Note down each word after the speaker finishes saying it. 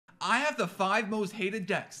I have the 5 most hated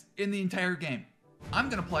decks in the entire game. I'm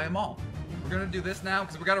gonna play them all. We're gonna do this now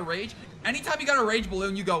because we got a rage. Anytime you got a rage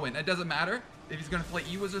balloon, you go in. It doesn't matter. If he's gonna play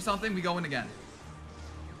Ewas or something, we go in again.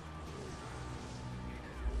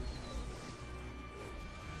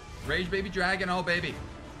 Rage baby dragon, oh baby.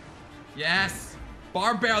 Yes.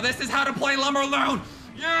 Barbell, this is how to play Lumberloon.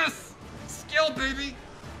 Yes. Skill, baby.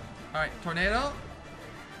 All right, tornado.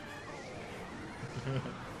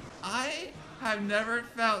 I have never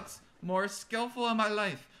felt more skillful in my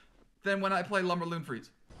life than when I play Lumberloon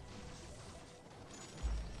Freeze.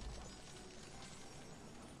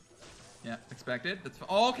 Yeah, expected. That's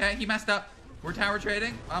oh, okay. He messed up. We're tower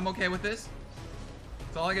trading. I'm okay with this.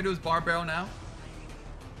 So all I gotta do is bar barrel now.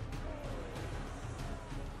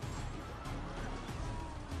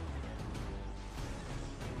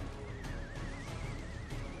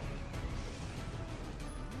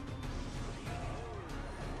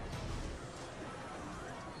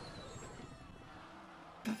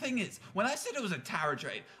 The thing is, when I said it was a tower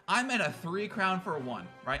trade, I meant a 3 crown for 1,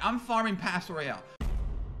 right? I'm farming Clash Royale.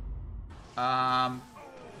 I'm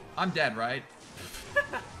dead, right?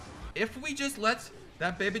 If we just let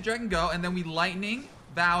that baby dragon go and then we lightning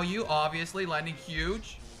value, obviously, lightning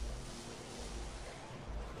huge.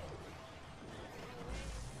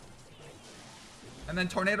 And then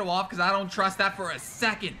tornado off because I don't trust that for a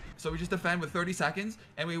second. So we just defend with 30 seconds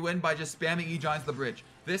and we win by just spamming E-Giants the bridge.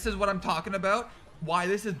 This is what I'm talking about. Why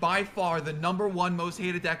this is by far the #1 most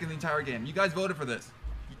hated deck in the entire game. You guys voted for this.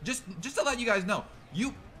 Just to let you guys know.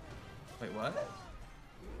 Wait, what?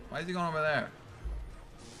 Why is he going over there?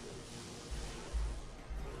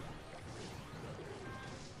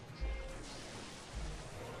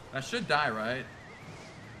 That should die, right?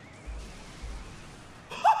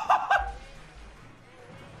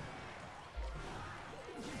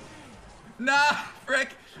 Nah,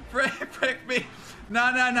 frick me. No,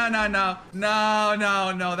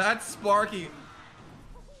 that's Sparky.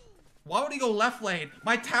 Why would he go left lane?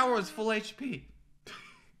 My tower is full HP.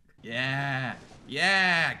 Yeah,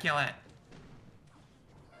 kill it.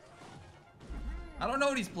 I don't know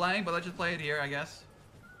what he's playing, but let's just play it here, I guess.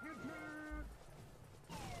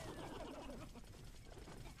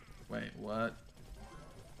 Wait, what?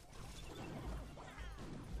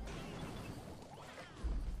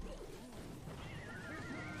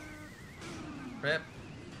 Rip.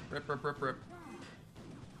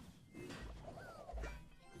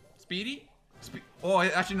 Speedy? Oh,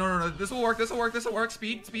 actually, no. This will work.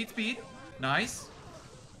 Speed. Nice.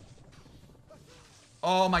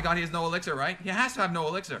 Oh my god, he has no elixir, right? He has to have no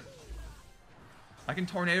elixir. I can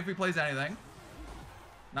tornado if he plays anything.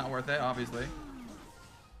 Not worth it, obviously.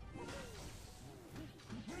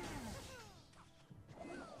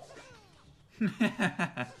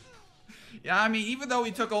 Yeah, I mean, even though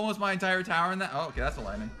he took almost my entire tower in that. Oh, okay, that's a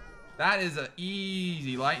lightning. That is an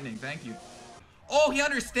easy lightning. Thank you. Oh, he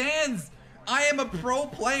understands. I am a pro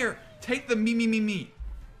player. Take the me.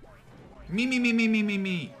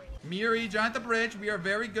 Miri, giant the bridge. We are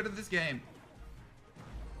very good at this game.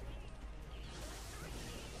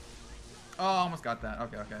 Oh, almost got that.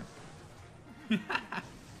 Okay.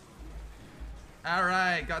 All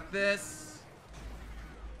right, got this.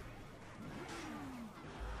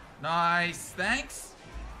 Nice, thanks.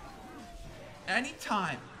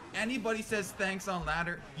 Anytime anybody says thanks on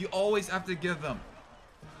ladder, you always have to give them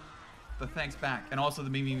the thanks back, and also the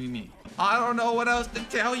me. I don't know what else to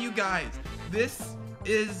tell you guys. This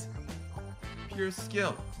is pure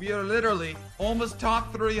skill. We are literally almost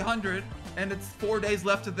top 300, and it's 4 days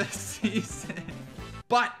left of this season.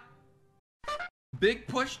 But big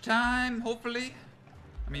push time, hopefully.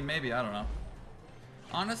 I mean, maybe, I don't know.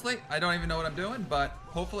 Honestly, I don't even know what I'm doing, but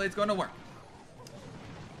hopefully it's going to work.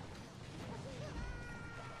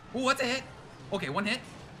 Ooh, what's a hit? Okay, 1 hit.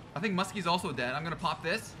 I think Muskie's also dead. I'm going to pop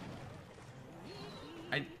this.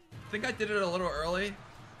 I think I did it a little early.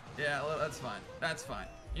 Yeah, that's fine. That's fine.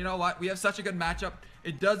 You know what? We have such a good matchup.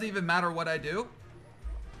 It doesn't even matter what I do.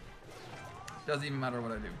 Doesn't even matter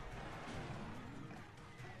what I do.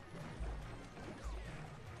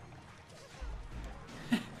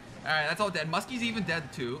 Alright, that's all dead. Muskie's even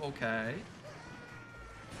dead too. Okay.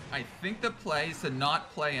 I think the play is to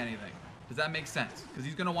not play anything. Does that make sense? Because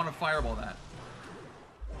he's going to want to fireball that.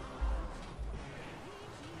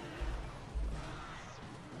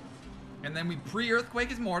 And then we pre-earthquake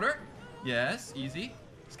his mortar. Yes, easy.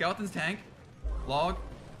 Skeleton's tank. Log.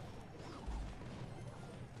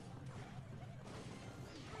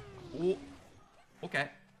 Ooh. Okay.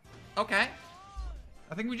 Okay.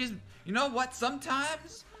 I think we just... You know what?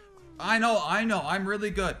 Sometimes... I know. I'm really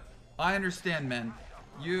good. I understand, man.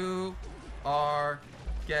 You are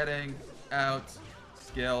getting outsmarted.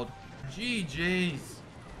 Skilled. GG's.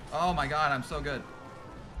 Oh my god, I'm so good.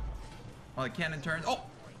 Oh, the cannon turns. Oh,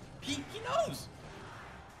 he knows.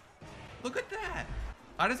 Look at that.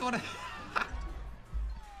 I just want to.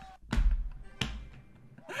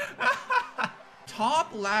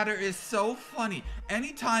 Top ladder is so funny.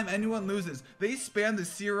 Anytime anyone loses, they spam the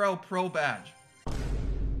Zero Pro badge.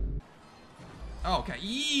 Okay,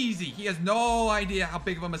 easy. He has no idea how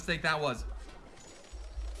big of a mistake that was.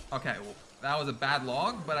 Okay, well, that was a bad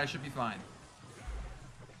log, but I should be fine.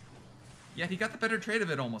 Yeah, he got the better trade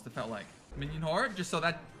of it almost, it felt like. Minion horde, just so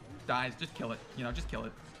that dies. Just kill it. You know, just kill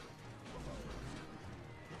it.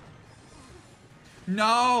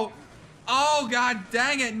 No! Oh, god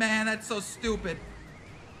dang it, man. That's so stupid.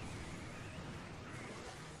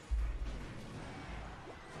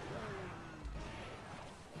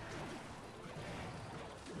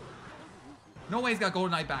 No way he's got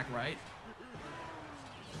Golden Knight back, right?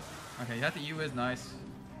 Okay, that the U is nice.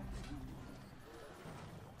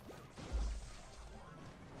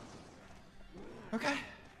 Okay.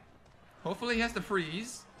 Hopefully he has to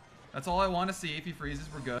freeze. That's all I want to see. If he freezes,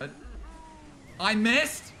 we're good. I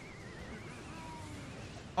missed!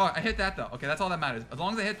 Oh, I hit that though. Okay, that's all that matters. As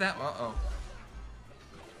long as I hit that. Uh-oh.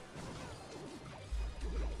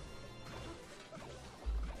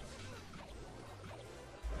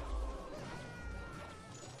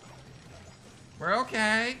 We're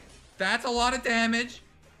okay. That's a lot of damage.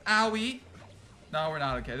 Owie. No, we're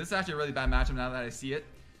not okay. This is actually a really bad matchup now that I see it.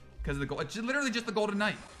 Because of the gold. It's literally just the Golden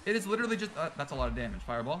Knight. It is literally just. That's a lot of damage.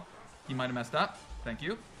 Fireball. He might have messed up. Thank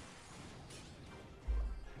you.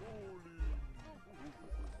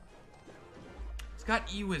 It's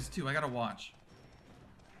got E-Wiz too. I gotta watch.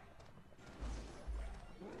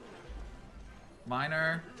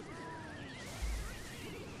 Minor.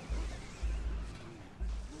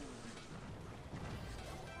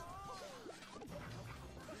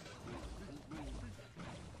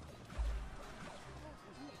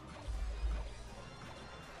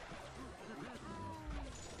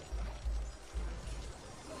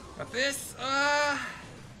 Got this.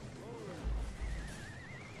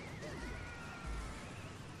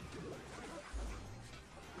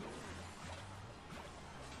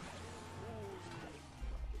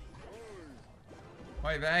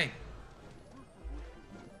 Oy vey.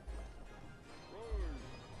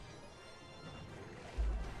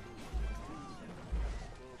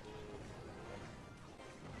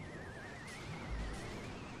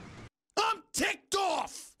 I'm ticked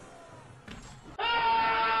off!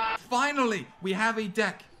 Finally, we have a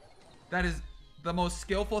deck that is the most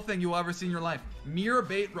skillful thing you'll ever see in your life. Mirror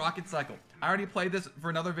Bait Rocket Cycle. I already played this for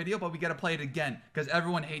another video, but we gotta play it again because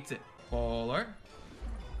everyone hates it. Bowler.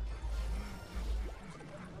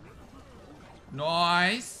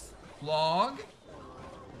 Nice. Log.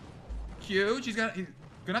 Huge. He's gonna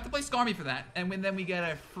have to play Skarmy for that. And then we get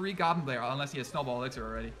a free Goblin Player, unless he has Snowball Elixir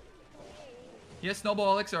already. He has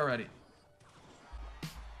Snowball Elixir already.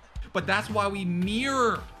 But that's why we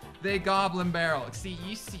mirror the Goblin Barrel. See,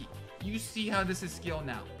 you see how this is skill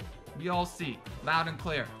now. We all see, loud and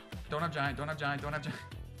clear. Don't have giant, don't have giant, don't have giant.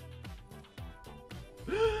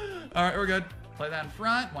 All right, we're good. Play that in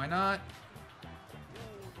front, why not?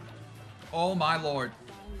 Oh my lord.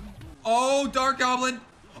 Oh, Dark Goblin.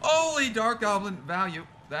 Holy Dark Goblin. Value,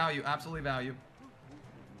 value, absolutely value.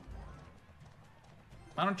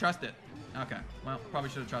 I don't trust it. Okay, well, probably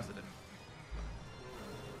should have trusted it.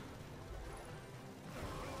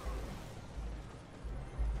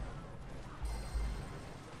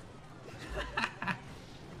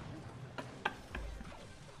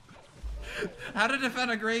 How to defend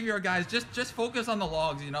a graveyard, guys. Just focus on the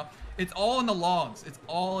logs, you know? It's all in the logs. It's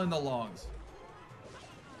all in the logs.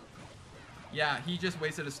 Yeah, he just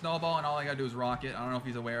wasted a snowball and all I gotta do is rock it. I don't know if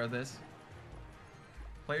he's aware of this.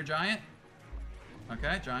 Player giant.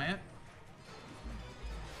 Okay, giant.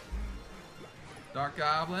 Dark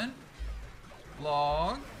Goblin.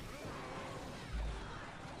 Log.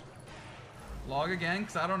 Log again,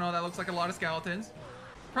 because I don't know. That looks like a lot of skeletons.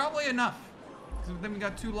 Probably enough. Because then we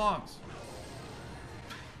got 2 logs.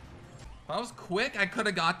 If I was quick, I could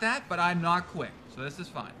have got that, but I'm not quick. So this is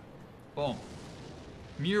fine. Boom.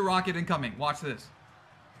 Mirror rocket incoming. Watch this.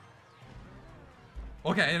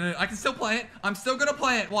 Okay, and I can still play it. I'm still gonna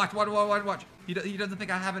play it. Watch, watch, watch, watch. He doesn't think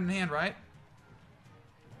I have it in hand, right?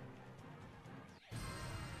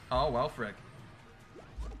 Oh, well, frick.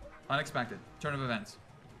 Unexpected. Turn of events.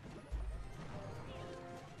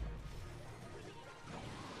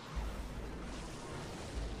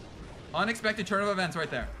 Unexpected turn of events right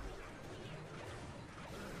there.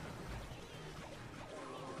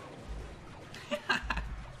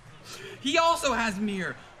 He also has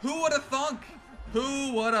mirror. Who would have thunk?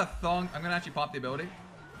 Who would have thunk? I'm gonna actually pop the ability.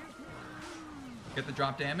 Get the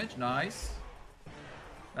drop damage. Nice.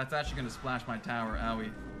 That's actually gonna splash my tower.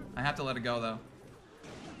 Owie. I have to let it go though.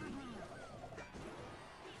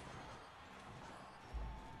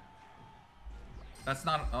 That's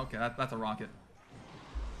not okay. That's a rocket.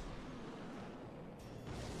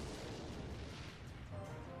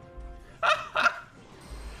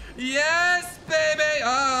 Yes, baby.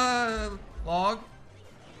 Log.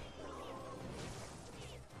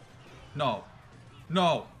 No.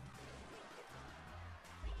 No.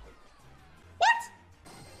 What?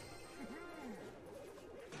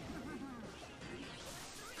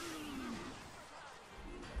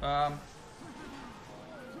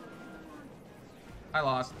 I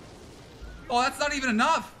lost. Oh, that's not even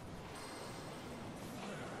enough.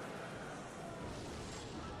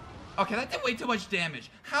 Okay, that did way too much damage.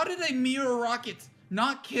 How did a mirror rocket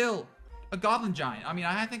not kill a goblin giant? I mean,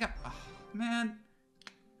 I think oh, man.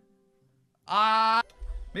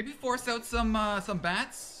 Maybe force out some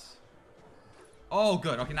bats. Oh,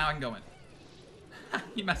 good. Okay, now I can go in.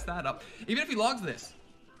 He messed that up. Even if he logs this.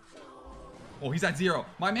 Oh, he's at 0.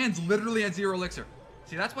 My man's literally at 0 elixir.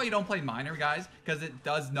 See, that's why you don't play miner, guys, because it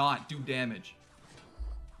does not do damage.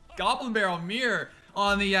 Goblin Barrel Mirror,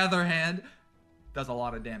 on the other hand, does a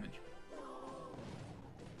lot of damage.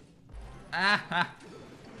 Ah ha.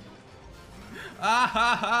 Ah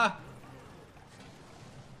ha ha.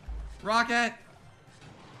 Rocket.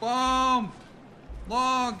 Boom.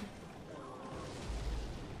 Log.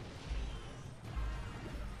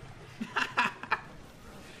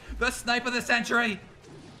 The snipe of the century.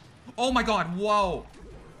 Oh my god, whoa.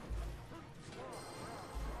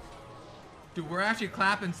 Dude, we're actually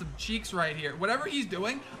clapping some cheeks right here. Whatever he's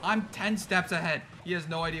doing, I'm 10 steps ahead. He has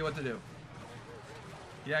no idea what to do.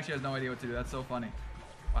 He actually has no idea what to do. That's so funny.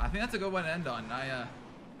 Wow, I think that's a good one to end on.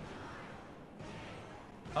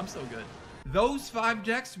 I'm so good. Those 5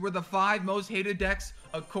 decks were the 5 most hated decks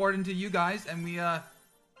according to you guys, and we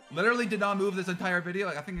literally did not move this entire video.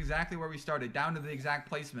 Like, I think exactly where we started, down to the exact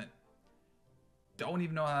placement. Don't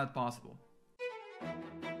even know how that's possible.